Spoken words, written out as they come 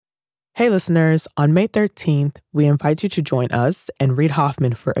Hey listeners, on May 13th, we invite you to join us and Reid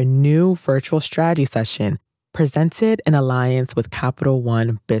Hoffman for a new virtual strategy session presented in alliance with Capital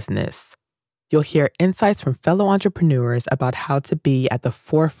One Business. You'll hear insights from fellow entrepreneurs about how to be at the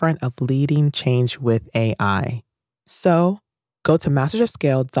forefront of leading change with AI. So, go to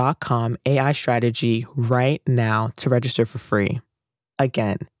mastersofscale.com AI strategy right now to register for free.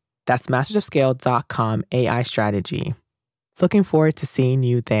 Again, that's mastersofscale.com AI strategy. Looking forward to seeing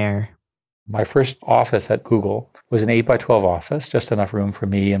you there. My first office at Google was an 8x12 office, just enough room for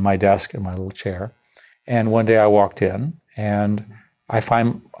me and my desk and my little chair. And one day I walked in and I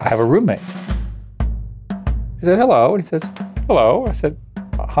find I have a roommate. He said, hello. And he says, hello. I said,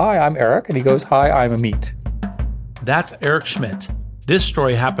 hi, I'm Eric. And he goes, hi, I'm Amit. That's Eric Schmidt. This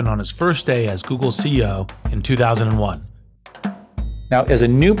story happened on his first day as Google's CEO in 2001. Now, as a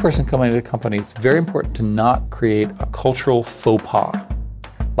new person coming into the company, it's very important to not create a cultural faux pas.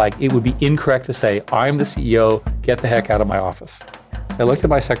 Like, it would be incorrect to say, I'm the CEO, get the heck out of my office. I looked at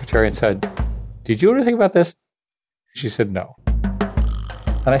my secretary and said, did you know anything about this? She said, no.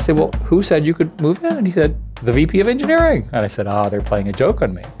 And I said, well, who said you could move in? And he said, the VP of engineering. And I said, they're playing a joke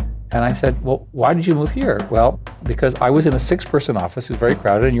on me. And I said, well, why did you move here? Well, because I was in a 6-person office, it was very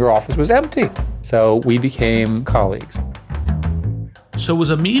crowded, and your office was empty. So we became colleagues. So was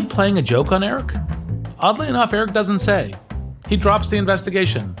Amit playing a joke on Eric? Oddly enough, Eric doesn't say. He drops the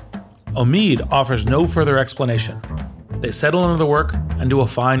investigation. Omid offers no further explanation. They settle into the work and do a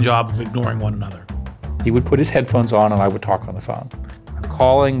fine job of ignoring one another. He would put his headphones on and I would talk on the phone. I'm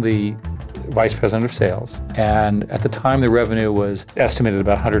calling the vice president of sales, and at the time the revenue was estimated at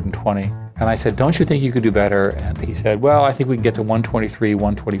about 120. And I said, don't you think you could do better? And he said, well, I think we can get to 123,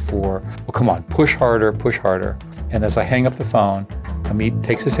 124. Well, come on, push harder, push harder. And as I hang up the phone, Amit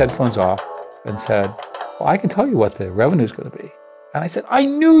takes his headphones off and said, well, I can tell you what the revenue is going to be. And I said, I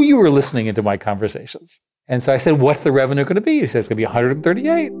knew you were listening into my conversations. And so I said, what's the revenue going to be? He said, it's going to be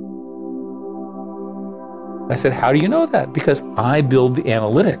 138. I said, how do you know that? Because I build the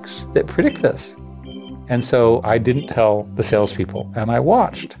analytics that predict this. And so I didn't tell the salespeople, and I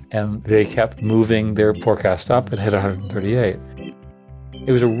watched, and they kept moving their forecast up and hit 138.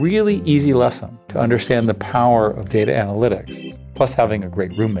 It was a really easy lesson to understand the power of data analytics, plus having a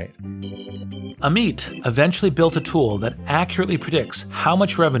great roommate. Amit eventually built a tool that accurately predicts how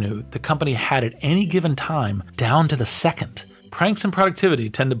much revenue the company had at any given time down to the second. Pranks and productivity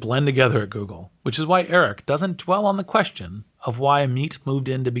tend to blend together at Google, which is why Eric doesn't dwell on the question of why Amit moved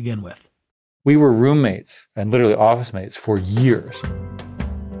in to begin with. We were roommates and literally office mates for years.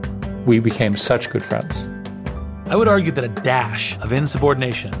 We became such good friends. I would argue that a dash of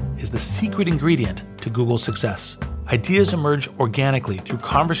insubordination is the secret ingredient to Google's success. Ideas emerge organically through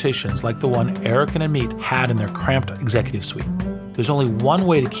conversations like the one Eric and Amit had in their cramped executive suite. There's only one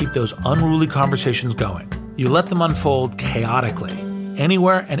way to keep those unruly conversations going. You let them unfold chaotically,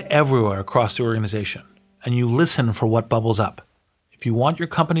 anywhere and everywhere across the organization, and you listen for what bubbles up. If you want your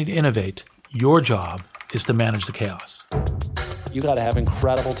company to innovate, your job is to manage the chaos. You got to have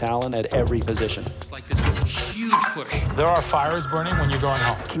incredible talent at every position. It's like this huge push. There are fires burning when you're going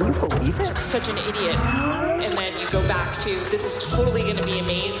home. Can you believe it? Such an idiot. And then you go back to, this is totally going to be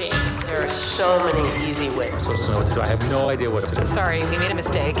amazing. There are so many easy ways. So what to do? I have no idea what to do. Sorry, we made a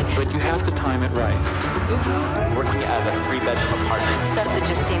mistake. But you have to time it right. Oops. Working at a 3-bedroom apartment. Stuff that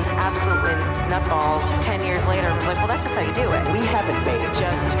just seems absolutely nutballs 10 years later. I'm like, well, that's just how you do it. We haven't made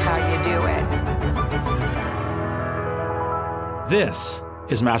Just how you do it. This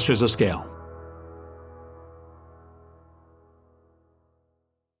is Masters of Scale.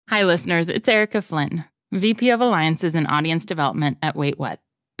 Hi, listeners. It's Erica Flynn, VP of Alliances and Audience Development at Wait What,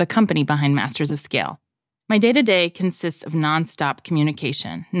 the company behind Masters of Scale. My day-to-day consists of nonstop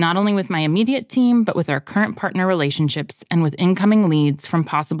communication, not only with my immediate team, but with our current partner relationships and with incoming leads from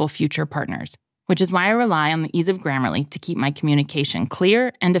possible future partners, which is why I rely on the ease of Grammarly to keep my communication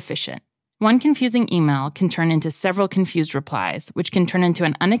clear and efficient. One confusing email can turn into several confused replies, which can turn into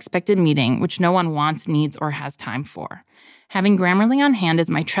an unexpected meeting which no one wants, needs, or has time for. Having Grammarly on hand as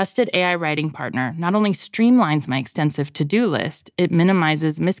my trusted AI writing partner not only streamlines my extensive to-do list, it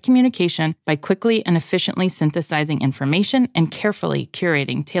minimizes miscommunication by quickly and efficiently synthesizing information and carefully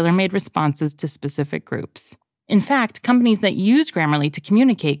curating tailor-made responses to specific groups. In fact, companies that use Grammarly to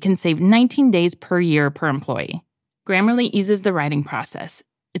communicate can save 19 days per year per employee. Grammarly eases the writing process.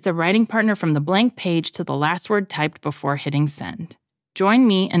 It's a writing partner from the blank page to the last word typed before hitting send. Join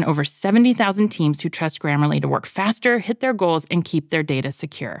me and over 70,000 teams who trust Grammarly to work faster, hit their goals, and keep their data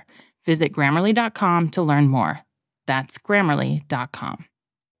secure. Visit Grammarly.com to learn more. That's Grammarly.com.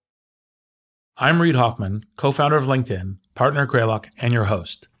 I'm Reid Hoffman, co-founder of LinkedIn, partner at Greylock, and your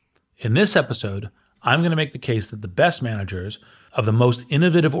host. In this episode, I'm going to make the case that the best managers of the most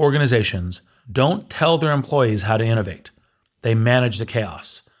innovative organizations don't tell their employees how to innovate. They manage the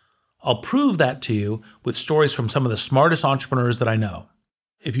chaos. I'll prove that to you with stories from some of the smartest entrepreneurs that I know.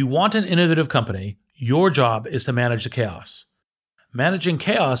 If you want an innovative company, your job is to manage the chaos. Managing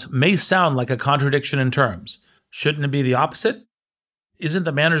chaos may sound like a contradiction in terms. Shouldn't it be the opposite? Isn't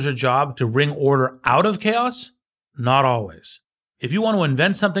the manager's job to wring order out of chaos? Not always. If you want to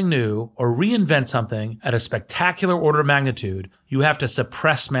invent something new or reinvent something at a spectacular order of magnitude, you have to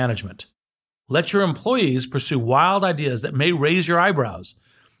suppress management. Let your employees pursue wild ideas that may raise your eyebrows.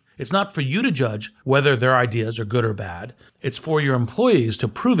 It's not for you to judge whether their ideas are good or bad. It's for your employees to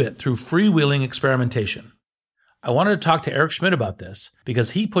prove it through freewheeling experimentation. I wanted to talk to Eric Schmidt about this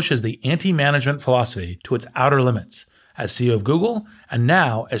because he pushes the anti-management philosophy to its outer limits as CEO of Google and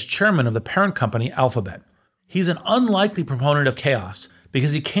now as chairman of the parent company Alphabet. He's an unlikely proponent of chaos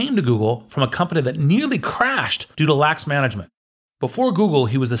because he came to Google from a company that nearly crashed due to lax management. Before Google,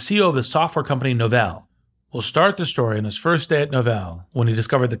 he was the CEO of the software company Novell. We'll start the story on his first day at Novell when he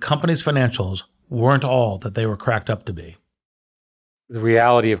discovered the company's financials weren't all that they were cracked up to be. The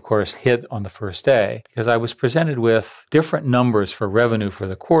reality, of course, hit on the first day because I was presented with different numbers for revenue for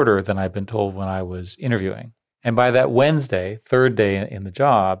the quarter than I'd been told when I was interviewing. And by that Wednesday, third day in the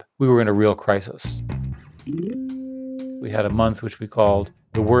job, we were in a real crisis. We had a month which we called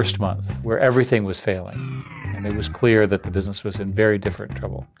the worst month, where everything was failing. And it was clear that the business was in very different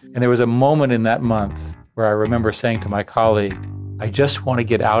trouble. And there was a moment in that month where I remember saying to my colleague, I just want to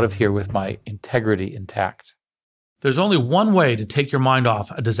get out of here with my integrity intact. There's only one way to take your mind off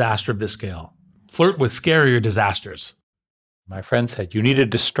a disaster of this scale. Flirt with scarier disasters. My friend said, you need a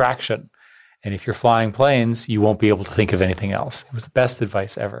distraction. And if you're flying planes, you won't be able to think of anything else. It was the best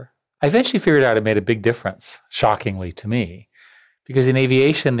advice ever. I eventually figured out it made a big difference, shockingly to me, because in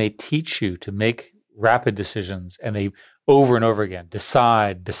aviation, they teach you to make rapid decisions and they over and over again,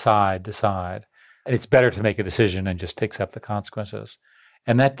 decide. And it's better to make a decision and just accept the consequences.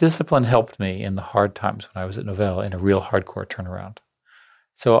 And that discipline helped me in the hard times when I was at Novell in a real hardcore turnaround.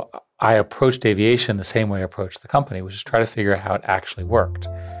 So I approached aviation the same way I approached the company, which is try to figure out how it actually worked.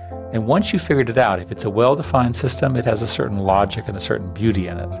 And once you figured it out, if it's a well-defined system, it has a certain logic and a certain beauty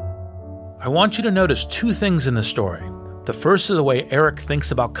in it. I want you to notice two things in this story. The first is the way Eric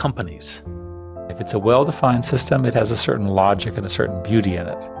thinks about companies. If it's a well-defined system, it has a certain logic and a certain beauty in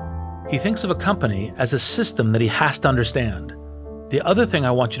it. He thinks of a company as a system that he has to understand. The other thing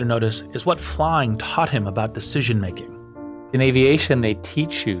I want you to notice is what flying taught him about decision-making. In aviation, they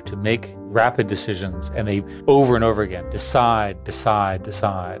teach you to make rapid decisions and they over and over again, decide.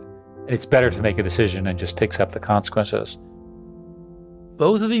 And it's better to make a decision and just accept the consequences.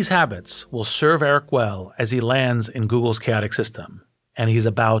 Both of these habits will serve Eric well as he lands in Google's chaotic system, and he's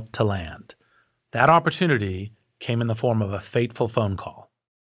about to land. That opportunity came in the form of a fateful phone call.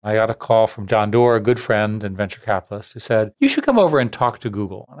 I got a call from John Doerr, a good friend and venture capitalist, who said, you should come over and talk to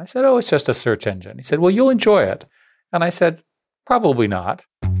Google. And I said, oh, it's just a search engine. He said, well, you'll enjoy it. And I said, probably not.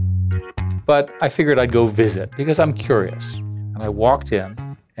 But I figured I'd go visit because I'm curious. And I walked in,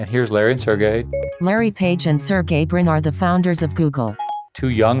 and here's Larry and Sergey. Larry Page and Sergey Brin are the founders of Google. Two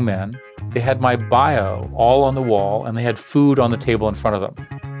young men. They had my bio all on the wall, and they had food on the table in front of them.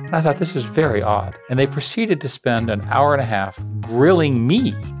 And I thought, this is very odd. And they proceeded to spend an hour and a half grilling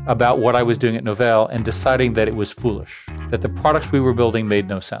me about what I was doing at Novell and deciding that it was foolish, that the products we were building made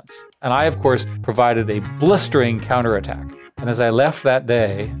no sense. And I, of course, provided a blistering counterattack. And as I left that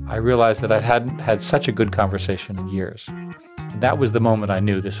day, I realized that I hadn't had such a good conversation in years. And that was the moment I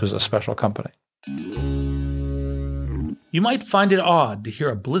knew this was a special company. You might find it odd to hear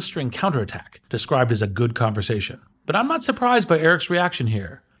a blistering counterattack described as a good conversation. But I'm not surprised by Eric's reaction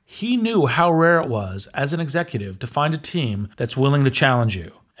here. He knew how rare it was as an executive to find a team that's willing to challenge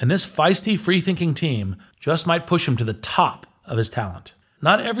you. And this feisty, free-thinking team just might push him to the top of his talent.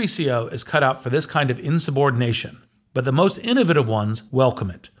 Not every CEO is cut out for this kind of insubordination, but the most innovative ones welcome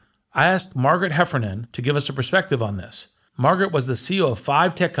it. I asked Margaret Heffernan to give us a perspective on this. Margaret was the CEO of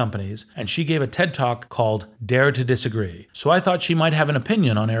 5 tech companies, and she gave a TED Talk called Dare to Disagree. So I thought she might have an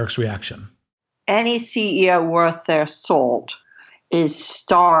opinion on Eric's reaction. Any CEO worth their salt is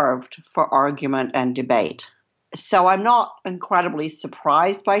starved for argument and debate. So I'm not incredibly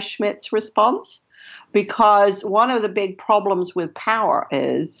surprised by Schmidt's response, because one of the big problems with power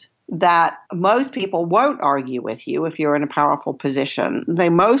is that most people won't argue with you if you're in a powerful position. They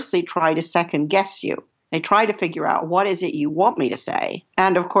mostly try to second guess you. They try to figure out, what is it you want me to say?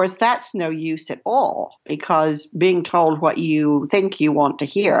 And of course, that's no use at all, because being told what you think you want to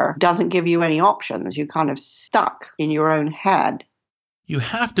hear doesn't give you any options. You're kind of stuck in your own head. You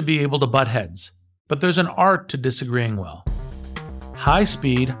have to be able to butt heads, but there's an art to disagreeing well.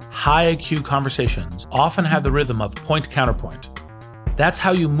 High-speed, high-IQ conversations often have the rhythm of point-counterpoint. That's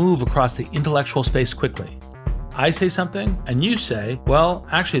how you move across the intellectual space quickly. I say something, and you say, well,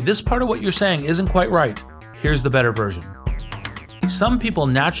 actually, this part of what you're saying isn't quite right. Here's the better version. Some people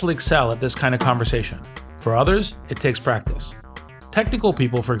naturally excel at this kind of conversation. For others, it takes practice. Technical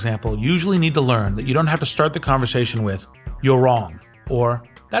people, for example, usually need to learn that you don't have to start the conversation with, "You're wrong," or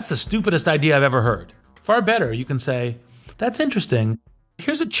 "That's the stupidest idea I've ever heard." Far better, you can say, "That's interesting.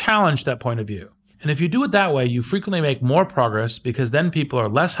 Here's a challenge to that point of view." And if you do it that way, you frequently make more progress because then people are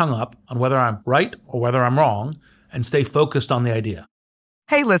less hung up on whether I'm right or whether I'm wrong and stay focused on the idea.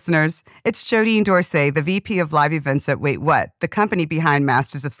 Hey listeners, it's Jodine Dorsey, the VP of Live Events at Wait What, the company behind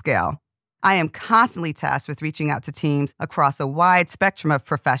Masters of Scale. I am constantly tasked with reaching out to teams across a wide spectrum of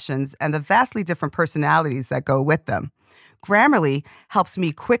professions and the vastly different personalities that go with them. Grammarly helps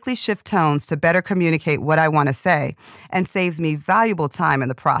me quickly shift tones to better communicate what I want to say and saves me valuable time in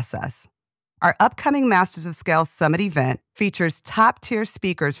the process. Our upcoming Masters of Scale Summit event features top-tier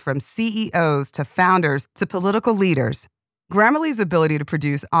speakers from CEOs to founders to political leaders. Grammarly's ability to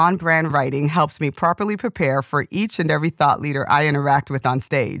produce on-brand writing helps me properly prepare for each and every thought leader I interact with on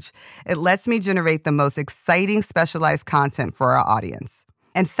stage. It lets me generate the most exciting specialized content for our audience.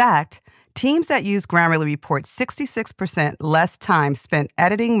 In fact, teams that use Grammarly report 66% less time spent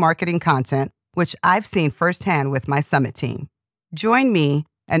editing marketing content, which I've seen firsthand with my Summit team. Join me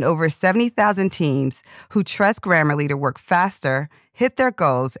and over 70,000 teams who trust Grammarly to work faster, hit their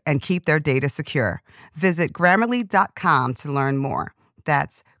goals, and keep their data secure. Visit Grammarly.com to learn more.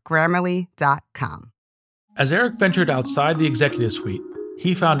 That's Grammarly.com. As Eric ventured outside the executive suite,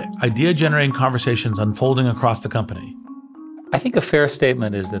 he found idea-generating conversations unfolding across the company. I think a fair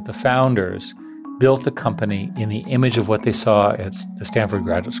statement is that the founders built the company in the image of what they saw at the Stanford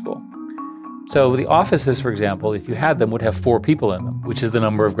Graduate School. So the offices, for example, if you had them, would have 4 people in them, which is the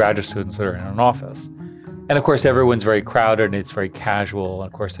number of graduate students that are in an office. And of course, everyone's very crowded and it's very casual.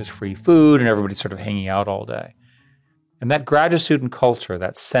 And of course, there's free food and everybody's sort of hanging out all day. And that graduate student culture,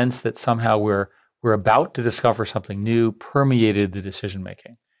 that sense that somehow we're about to discover something new, permeated the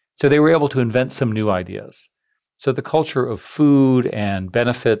decision-making. So they were able to invent some new ideas. So the culture of food and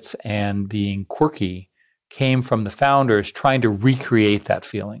benefits and being quirky came from the founders trying to recreate that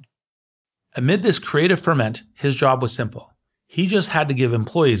feeling. Amid this creative ferment, his job was simple. He just had to give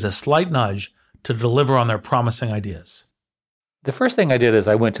employees a slight nudge to deliver on their promising ideas. The first thing I did is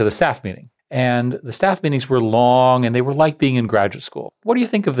I went to the staff meeting. And the staff meetings were long and they were like being in graduate school. What do you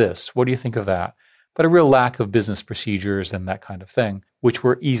think of this? What do you think of that? But a real lack of business procedures and that kind of thing, which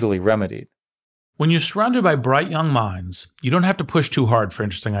were easily remedied. When you're surrounded by bright young minds, you don't have to push too hard for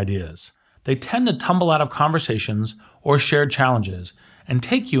interesting ideas. They tend to tumble out of conversations or shared challenges and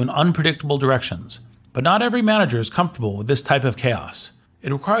take you in unpredictable directions. But not every manager is comfortable with this type of chaos.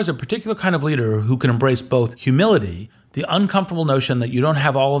 It requires a particular kind of leader who can embrace both humility, the uncomfortable notion that you don't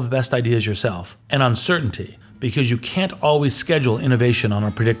have all of the best ideas yourself, and uncertainty, because you can't always schedule innovation on a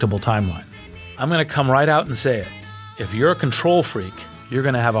predictable timeline. I'm going to come right out and say it. If you're a control freak, you're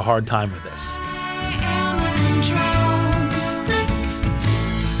going to have a hard time with this.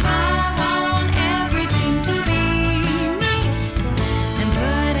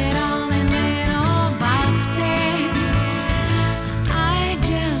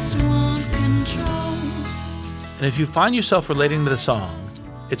 And if you find yourself relating to the song,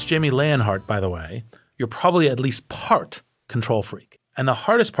 it's Jamie Leonhardt, by the way, you're probably at least part control freak. And the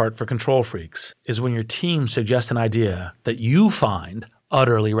hardest part for control freaks is when your team suggests an idea that you find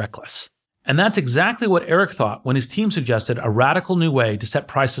utterly reckless. And that's exactly what Eric thought when his team suggested a radical new way to set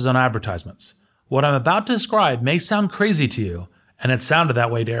prices on advertisements. What I'm about to describe may sound crazy to you, and it sounded that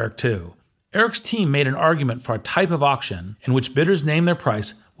way to Eric too. Eric's team made an argument for a type of auction in which bidders name their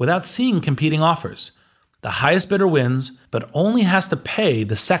price without seeing competing offers. The highest bidder wins, but only has to pay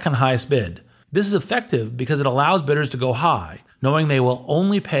the second highest bid. This is effective because it allows bidders to go high, knowing they will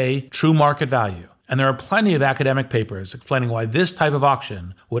only pay true market value. And there are plenty of academic papers explaining why this type of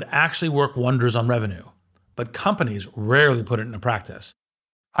auction would actually work wonders on revenue. But companies rarely put it into practice.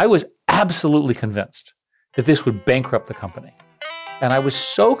 I was absolutely convinced that this would bankrupt the company. And I was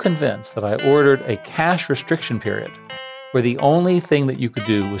so convinced that I ordered a cash restriction period where the only thing that you could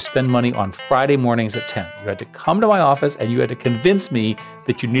do was spend money on Friday mornings at 10. You had to come to my office and you had to convince me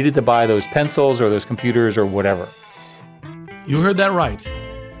that you needed to buy those pencils or those computers or whatever. You heard that right.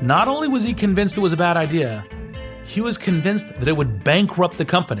 Not only was he convinced it was a bad idea, he was convinced that it would bankrupt the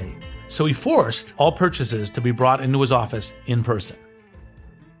company. So he forced all purchases to be brought into his office in person.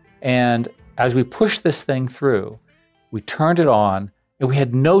 And as we pushed this thing through, we turned it on And we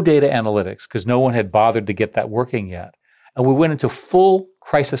had no data analytics because no one had bothered to get that working yet. And we went into full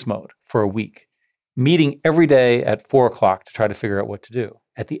crisis mode for a week, meeting every day at 4:00 to try to figure out what to do.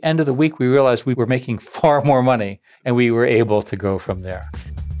 At the end of the week, we realized we were making far more money, and we were able to go from there.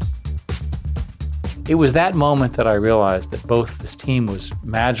 It was that moment that I realized that both this team was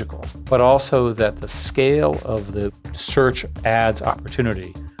magical, but also that the scale of the search ads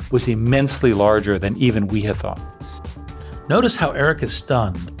opportunity was immensely larger than even we had thought. Notice how Eric is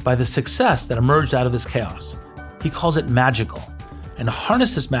stunned by the success that emerged out of this chaos. He calls it magical. And to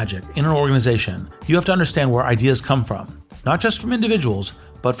harness this magic in an organization, you have to understand where ideas come from, not just from individuals,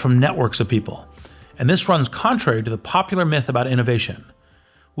 but from networks of people. And this runs contrary to the popular myth about innovation.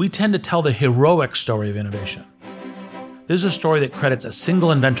 We tend to tell the heroic story of innovation. This is a story that credits a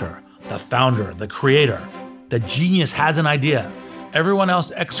single inventor, the founder, the creator. The genius has an idea. Everyone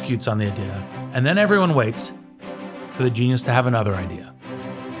else executes on the idea, and then everyone waits for the genius to have another idea.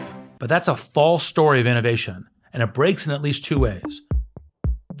 But that's a false story of innovation, and it breaks in at least two ways.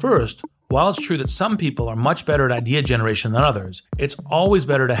 First, while it's true that some people are much better at idea generation than others, it's always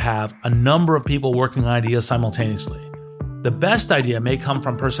better to have a number of people working on ideas simultaneously. The best idea may come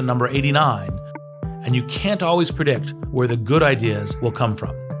from person number 89, and you can't always predict where the good ideas will come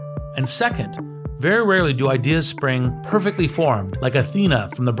from. And second, very rarely do ideas spring perfectly formed like Athena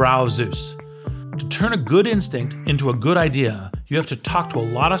from the brow of Zeus. To turn a good instinct into a good idea, you have to talk to a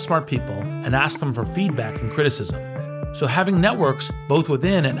lot of smart people and ask them for feedback and criticism. So having networks both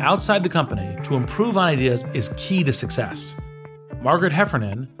within and outside the company to improve on ideas is key to success. Margaret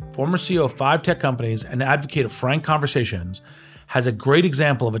Heffernan, former CEO of 5 tech companies and advocate of frank conversations, has a great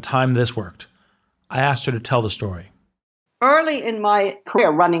example of a time this worked. I asked her to tell the story. Early in my career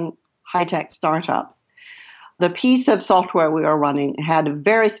running high-tech startups, the piece of software we were running had a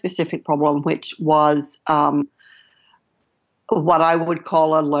very specific problem, which was what I would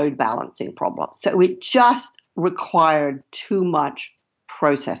call a load balancing problem. So it just required too much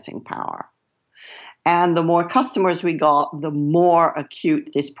processing power. And the more customers we got, the more acute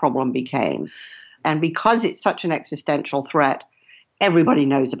this problem became. And because it's such an existential threat, everybody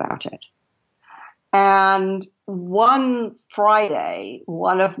knows about it. And one Friday,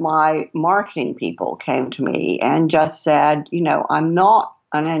 one of my marketing people came to me and just said, I'm not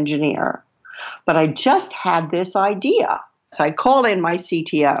an engineer, but I just had this idea. So I call in my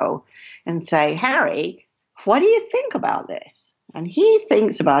CTO and say, Harry, what do you think about this? And he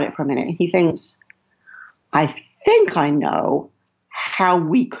thinks about it for a minute. He thinks, I think I know how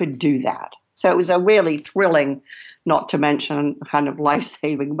we could do that. So it was a really thrilling, not to mention kind of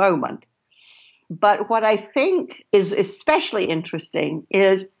life-saving moment. But what I think is especially interesting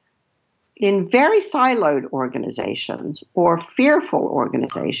is in very siloed organizations or fearful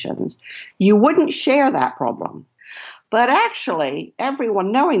organizations, you wouldn't share that problem. But actually,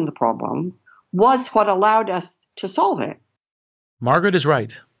 everyone knowing the problem was what allowed us to solve it. Margaret is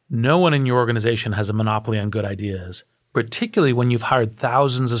right. No one in your organization has a monopoly on good ideas, particularly when you've hired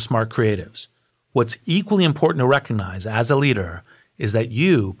thousands of smart creatives. What's equally important to recognize as a leader is that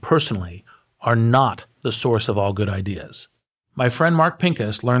you, personally, are not the source of all good ideas. My friend Mark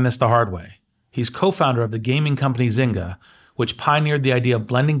Pincus learned this the hard way. He's co-founder of the gaming company Zynga, which pioneered the idea of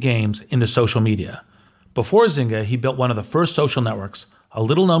blending games into social media. Before Zynga, he built one of the first social networks, a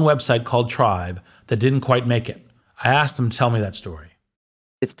little-known website called Tribe, that didn't quite make it. I asked him to tell me that story.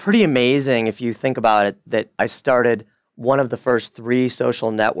 It's pretty amazing if you think about it that I started one of the first 3 social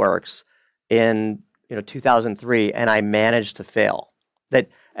networks in 2003, and I managed to fail. That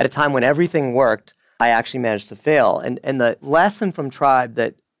at a time when everything worked, I actually managed to fail. And the lesson from Tribe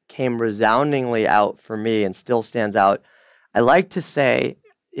that came resoundingly out for me and still stands out, I like to say,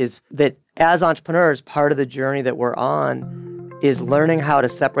 is that as entrepreneurs, part of the journey that we're on is learning how to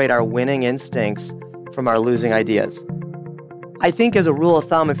separate our winning instincts from our losing ideas. I think as a rule of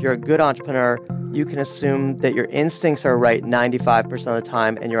thumb, if you're a good entrepreneur, you can assume that your instincts are right 95% of the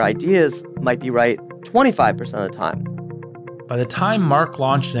time and your ideas might be right 25% of the time. By the time Mark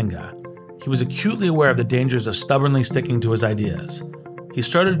launched Zynga, he was acutely aware of the dangers of stubbornly sticking to his ideas. He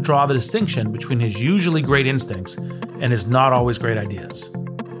started to draw the distinction between his usually great instincts and his not always great ideas.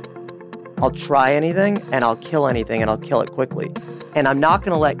 I'll try anything and I'll kill anything and I'll kill it quickly. And I'm not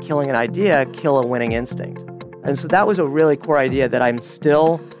going to let killing an idea kill a winning instinct. And so that was a really core idea that I'm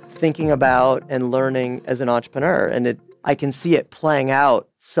still thinking about and learning as an entrepreneur. And I can see it playing out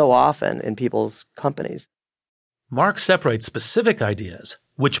so often in people's companies. Mark separates specific ideas,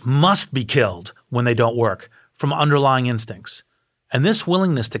 which must be killed when they don't work, from underlying instincts. And this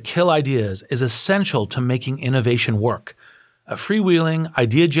willingness to kill ideas is essential to making innovation work. A freewheeling,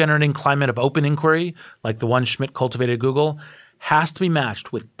 idea-generating climate of open inquiry, like the one Schmidt cultivated at Google, has to be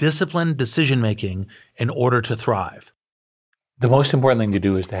matched with disciplined decision-making in order to thrive. The most important thing to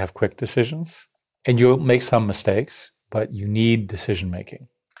do is to have quick decisions. And you'll make some mistakes, but you need decision-making.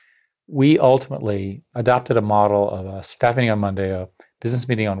 We ultimately adopted a model of a staff meeting on Monday, a business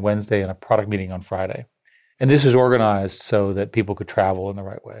meeting on Wednesday, and a product meeting on Friday. And this was organized so that people could travel in the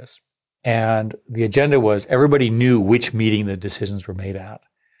right ways. And the agenda was everybody knew which meeting the decisions were made at.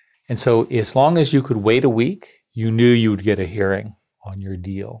 And so as long as you could wait a week, you knew you would get a hearing on your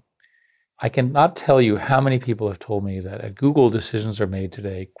deal. I cannot tell you how many people have told me that at Google, decisions are made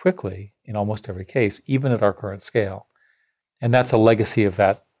today quickly in almost every case, even at our current scale. And that's a legacy of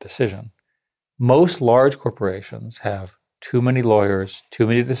that decision. Most large corporations have too many lawyers, too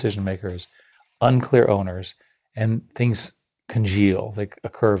many decision makers, unclear owners, and things congeal. They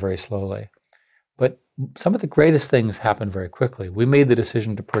occur very slowly. But some of the greatest things happen very quickly. We made the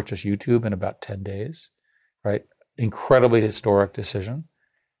decision to purchase YouTube in about 10 days, right? Incredibly historic decision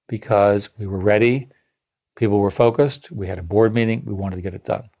because we were ready, people were focused, we had a board meeting, we wanted to get it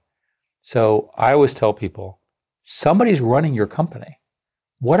done. So I always tell people, somebody's running your company.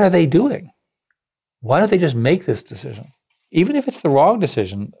 What are they doing? Why don't they just make this decision? Even if it's the wrong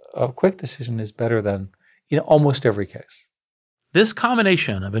decision, a quick decision is better than in almost every case. This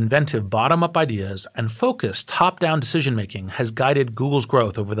combination of inventive bottom-up ideas and focused top-down decision-making has guided Google's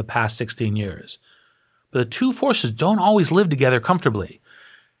growth over the past 16 years. But the two forces don't always live together comfortably.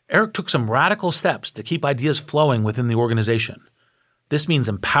 Eric took some radical steps to keep ideas flowing within the organization. This means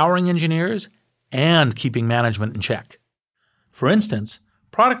empowering engineers and keeping management in check. For instance,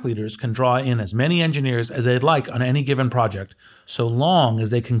 product leaders can draw in as many engineers as they'd like on any given project, so long as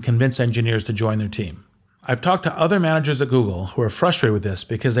they can convince engineers to join their team. I've talked to other managers at Google who are frustrated with this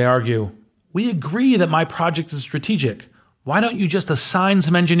because they argue, "We agree that my project is strategic. Why don't you just assign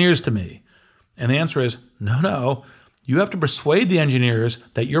some engineers to me?" And the answer is, no. You have to persuade the engineers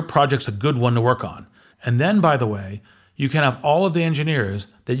that your project's a good one to work on. And then, by the way, you can have all of the engineers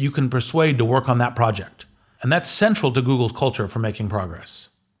that you can persuade to work on that project. And that's central to Google's culture for making progress.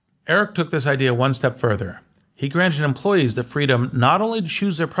 Eric took this idea one step further. He granted employees the freedom not only to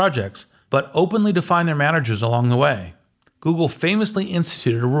choose their projects, but openly define their managers along the way. Google famously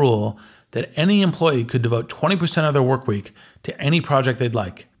instituted a rule that any employee could devote 20% of their work week to any project they'd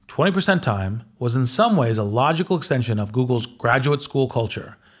like. 20% time was in some ways a logical extension of Google's graduate school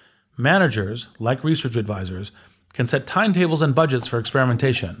culture. Managers, like research advisors, can set timetables and budgets for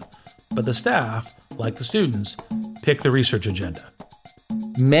experimentation, but the staff, like the students, pick the research agenda.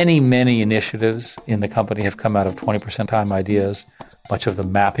 Many initiatives in the company have come out of 20% time ideas. Much of the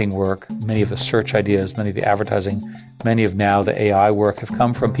mapping work, many of the search ideas, many of the advertising, many of now the AI work have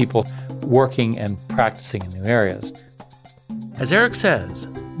come from people working and practicing in new areas. As Eric says,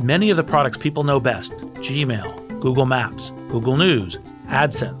 many of the products people know best, Gmail, Google Maps, Google News,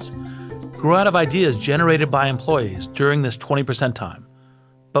 AdSense, grew out of ideas generated by employees during this 20% time.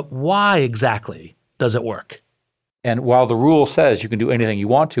 But why exactly does it work? And while the rule says you can do anything you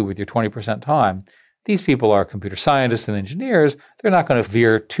want to with your 20% time, these people are computer scientists and engineers. They're not going to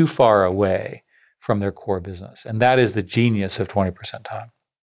veer too far away from their core business. And that is the genius of 20% time.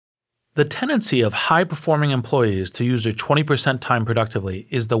 The tendency of high-performing employees to use their 20% time productively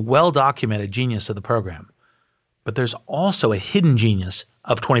is the well-documented genius of the program. But there's also a hidden genius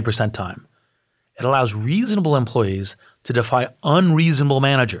of 20% time. It allows reasonable employees to defy unreasonable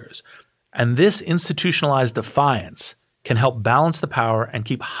managers. And this institutionalized defiance can help balance the power and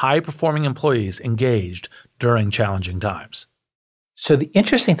keep high-performing employees engaged during challenging times. So the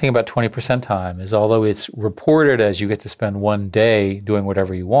interesting thing about 20% time is although it's reported as you get to spend one day doing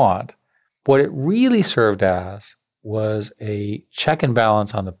whatever you want, what it really served as was a check and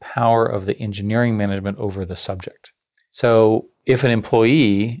balance on the power of the engineering management over the subject. So if an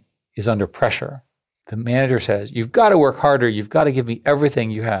employee is under pressure, the manager says, "You've got to work harder, you've got to give me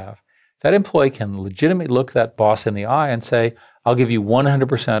everything you have." That employee can legitimately look that boss in the eye and say, "I'll give you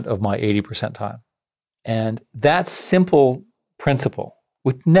 100% of my 80% time." And that simple principle,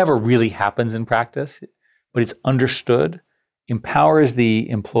 which never really happens in practice, but it's understood, empowers the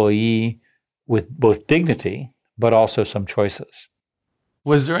employee with both dignity, but also some choices.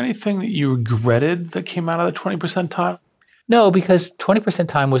 Was there anything that you regretted that came out of the 20% time? No, because 20%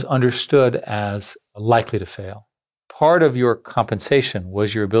 time was understood as likely to fail. Part of your compensation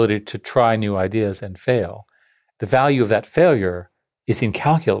was your ability to try new ideas and fail. The value of that failure is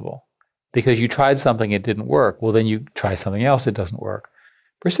incalculable because you tried something, it didn't work. Well, then you try something else, it doesn't work.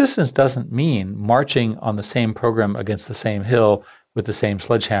 Persistence doesn't mean marching on the same program against the same hill with the same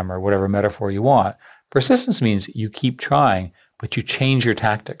sledgehammer, whatever metaphor you want. Persistence means you keep trying, but you change your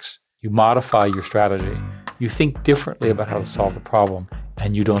tactics. You modify your strategy. You think differently about how to solve the problem,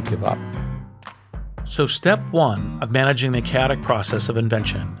 and you don't give up. So step one of managing the chaotic process of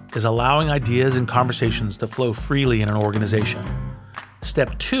invention is allowing ideas and conversations to flow freely in an organization.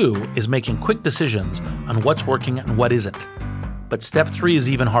 Step two is making quick decisions on what's working and what isn't. But step three is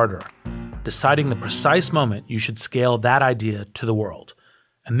even harder, deciding the precise moment you should scale that idea to the world.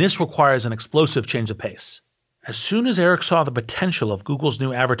 And this requires an explosive change of pace. As soon as Eric saw the potential of Google's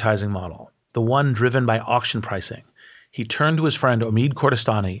new advertising model, the one driven by auction pricing, he turned to his friend Omid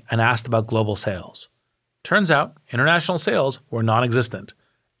Kordestani and asked about global sales. Turns out, international sales were non-existent.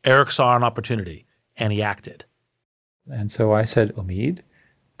 Eric saw an opportunity, and he acted. And so I said, Omid,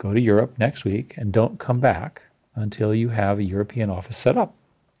 go to Europe next week and don't come back until you have a European office set up.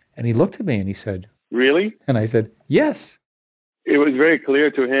 And he looked at me and he said, Really? And I said, yes. It was very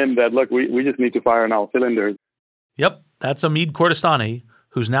clear to him that, look, we just need to fire on all cylinders. Yep, that's Omid Kordestani,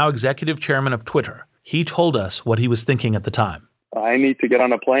 who's now executive chairman of Twitter. He told us what he was thinking at the time. I need to get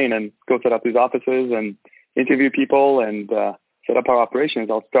on a plane and go set up these offices and interview people and set up our operations.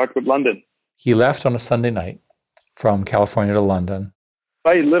 I'll start with London. He left on a Sunday night from California to London.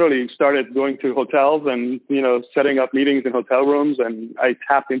 I literally started going to hotels and, setting up meetings in hotel rooms, and I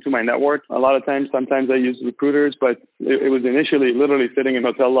tapped into my network. A lot of times, sometimes I use recruiters, but it was initially literally sitting in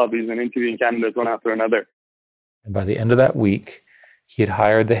hotel lobbies and interviewing candidates one after another. And by the end of that week, he had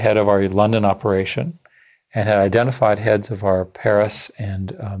hired the head of our London operation and had identified heads of our Paris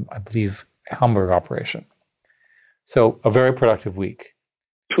and, I believe, Hamburg operation. So a very productive week.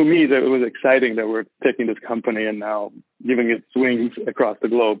 To me, it was exciting that we're taking this company and now giving it wings across the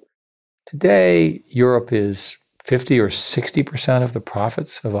globe. Today, Europe is 50 or 60% of the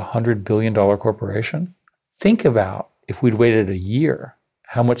profits of a $100 billion corporation. Think about if we'd waited a year,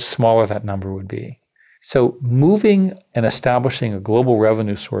 how much smaller that number would be. So moving and establishing a global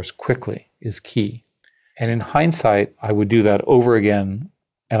revenue source quickly is key. And in hindsight, I would do that over again,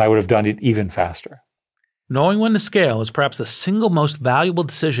 and I would have done it even faster. Knowing when to scale is perhaps the single most valuable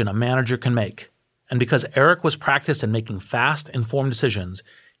decision a manager can make. And because Eric was practiced in making fast, informed decisions,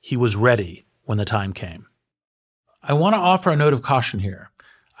 he was ready when the time came. I want to offer a note of caution here.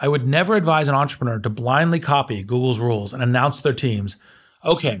 I would never advise an entrepreneur to blindly copy Google's rules and announce to their teams,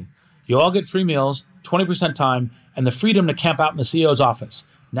 okay, you all get free meals, 20% time, and the freedom to camp out in the CEO's office.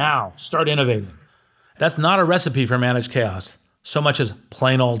 Now, start innovating. That's not a recipe for managed chaos, so much as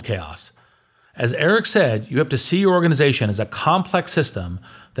plain old chaos. As Eric said, you have to see your organization as a complex system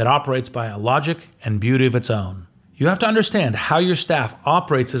that operates by a logic and beauty of its own. You have to understand how your staff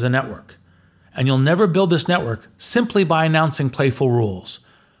operates as a network. And you'll never build this network simply by announcing playful rules.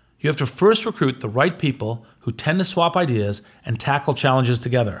 You have to first recruit the right people who tend to swap ideas and tackle challenges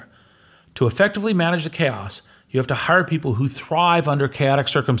together. To effectively manage the chaos, you have to hire people who thrive under chaotic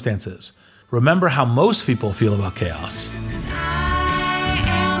circumstances. Remember how most people feel about chaos.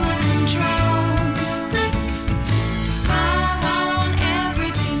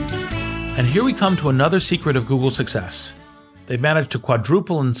 And here we come to another secret of Google's success. They've managed to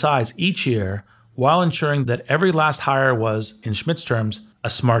quadruple in size each year while ensuring that every last hire was, in Schmidt's terms, a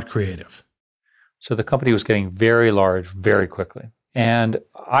smart creative. So the company was getting very large very quickly. And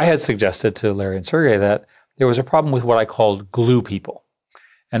I had suggested to Larry and Sergey that there was a problem with what I called glue people.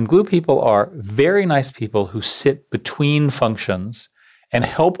 And glue people are very nice people who sit between functions and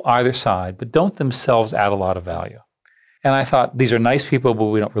help either side, but don't themselves add a lot of value. And I thought, these are nice people, but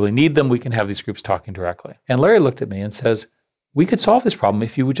we don't really need them. We can have these groups talking directly. And Larry looked at me and says, we could solve this problem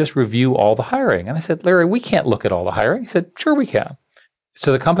if you would just review all the hiring. And I said, Larry, we can't look at all the hiring. He said, sure we can.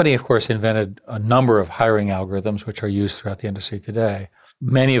 So the company, of course, invented a number of hiring algorithms which are used throughout the industry today.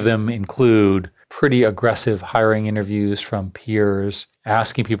 Many of them include pretty aggressive hiring interviews from peers,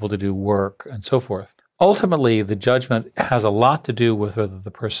 asking people to do work, and so forth. Ultimately, the judgment has a lot to do with whether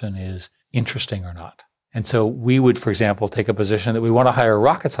the person is interesting or not. And so we would, for example, take a position that we want to hire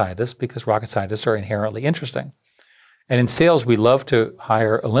rocket scientists because rocket scientists are inherently interesting. And in sales, we love to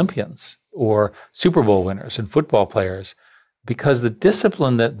hire Olympians or Super Bowl winners and football players because the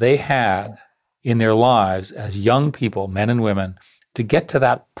discipline that they had in their lives as young people, men and women, to get to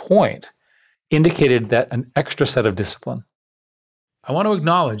that point indicated that an extra set of discipline. I want to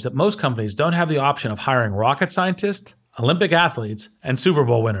acknowledge that most companies don't have the option of hiring rocket scientists, Olympic athletes, and Super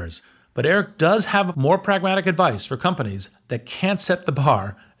Bowl winners. But Eric does have more pragmatic advice for companies that can't set the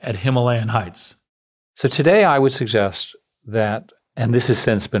bar at Himalayan heights. So today I would suggest that, and this has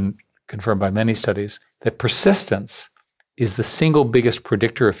since been confirmed by many studies, that persistence is the single biggest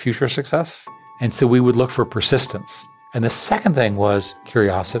predictor of future success. And so we would look for persistence. And the second thing was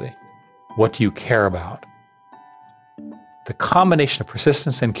curiosity. What do you care about? The combination of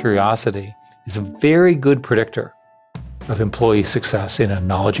persistence and curiosity is a very good predictor of employee success in a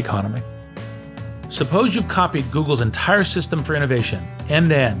knowledge economy. Suppose you've copied Google's entire system for innovation, end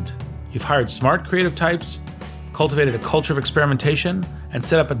to end. You've hired smart creative types, cultivated a culture of experimentation, and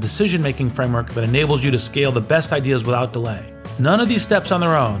set up a decision-making framework that enables you to scale the best ideas without delay. None of these steps on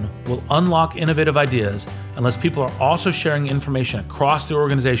their own will unlock innovative ideas unless people are also sharing information across the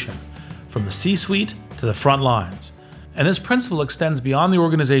organization, from the C-suite to the front lines. And this principle extends beyond the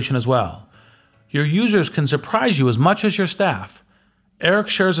organization as well. Your users can surprise you as much as your staff. Eric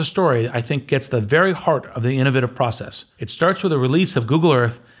shares a story I think gets the very heart of the innovative process. It starts with the release of Google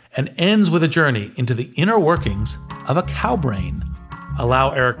Earth and ends with a journey into the inner workings of a cow brain.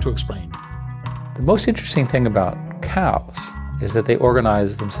 Allow Eric to explain. The most interesting thing about cows is that they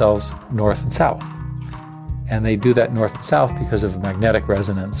organize themselves north and south. And they do that north and south because of magnetic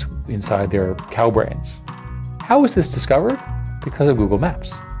resonance inside their cow brains. How was this discovered? Because of Google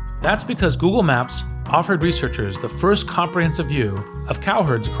Maps. That's because Google Maps offered researchers the first comprehensive view of cow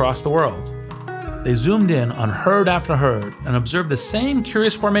herds across the world. They zoomed in on herd after herd and observed the same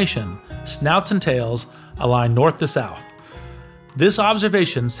curious formation, snouts and tails, aligned north to south. This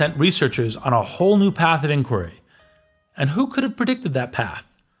observation sent researchers on a whole new path of inquiry. And who could have predicted that path?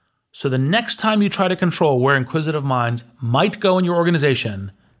 So the next time you try to control where inquisitive minds might go in your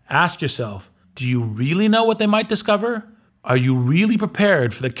organization, ask yourself, do you really know what they might discover? Are you really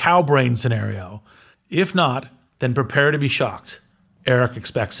prepared for the cow brain scenario? If not, then prepare to be shocked. Eric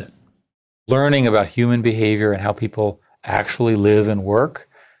expects it. Learning about human behavior and how people actually live and work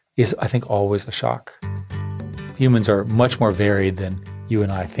is, I think, always a shock. Humans are much more varied than you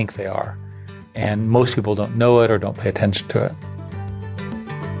and I think they are. And most people don't know it or don't pay attention to it.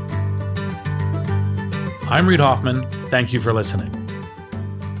 I'm Reid Hoffman. Thank you for listening.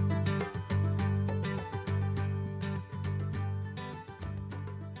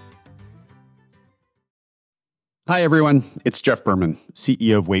 Hi, everyone. It's Jeff Berman,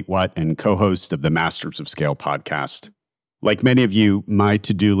 CEO of Wait What and co-host of the Masters of Scale podcast. Like many of you, my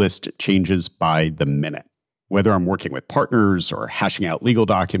to-do list changes by the minute. Whether I'm working with partners or hashing out legal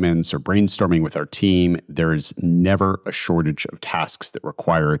documents or brainstorming with our team, there is never a shortage of tasks that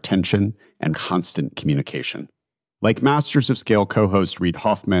require attention and constant communication. Like Masters of Scale co-host Reid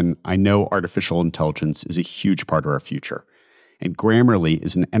Hoffman, I know artificial intelligence is a huge part of our future, and Grammarly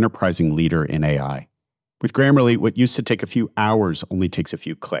is an enterprising leader in AI. With Grammarly, what used to take a few hours only takes a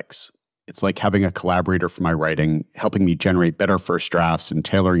few clicks. It's like having a collaborator for my writing, helping me generate better first drafts and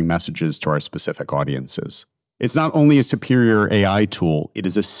tailoring messages to our specific audiences. It's not only a superior AI tool, it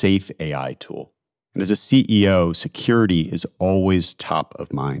is a safe AI tool. And as a CEO, security is always top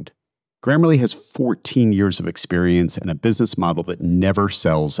of mind. Grammarly has 14 years of experience and a business model that never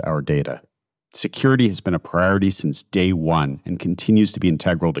sells our data. Security has been a priority since day one and continues to be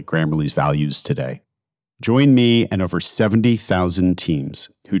integral to Grammarly's values today. Join me and over 70,000 teams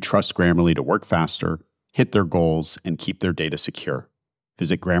who trust Grammarly to work faster, hit their goals, and keep their data secure.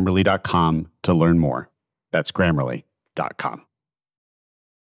 Visit Grammarly.com to learn more. That's Grammarly.com.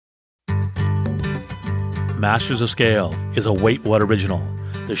 Masters of Scale is a Wait What original.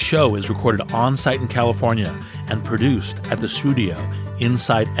 The show is recorded on-site in California and produced at the studio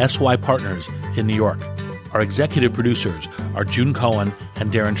inside SY Partners in New York. Our executive producers are June Cohen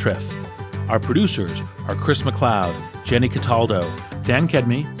and Darren Triff. Our producers are Chris McLeod, Jenny Cataldo, Dan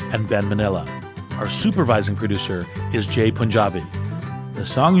Kedmi, and Ben Manila. Our supervising producer is Jay Punjabi. The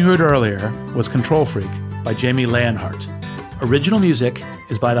song you heard earlier was Control Freak by Jamie Leonhardt. Original music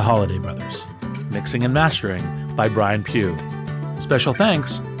is by the Holiday Brothers. Mixing and mastering by Brian Pugh. Special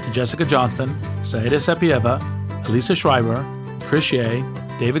thanks to Jessica Johnston, Saida Sepieva, Elisa Schreiber, Chris Shea,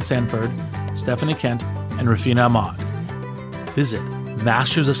 David Sanford, Stephanie Kent, and Rafina Ahmad. Visit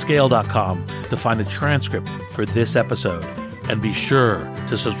mastersofscale.com to find the transcript for this episode, and be sure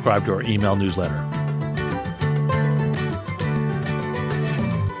to subscribe to our email newsletter.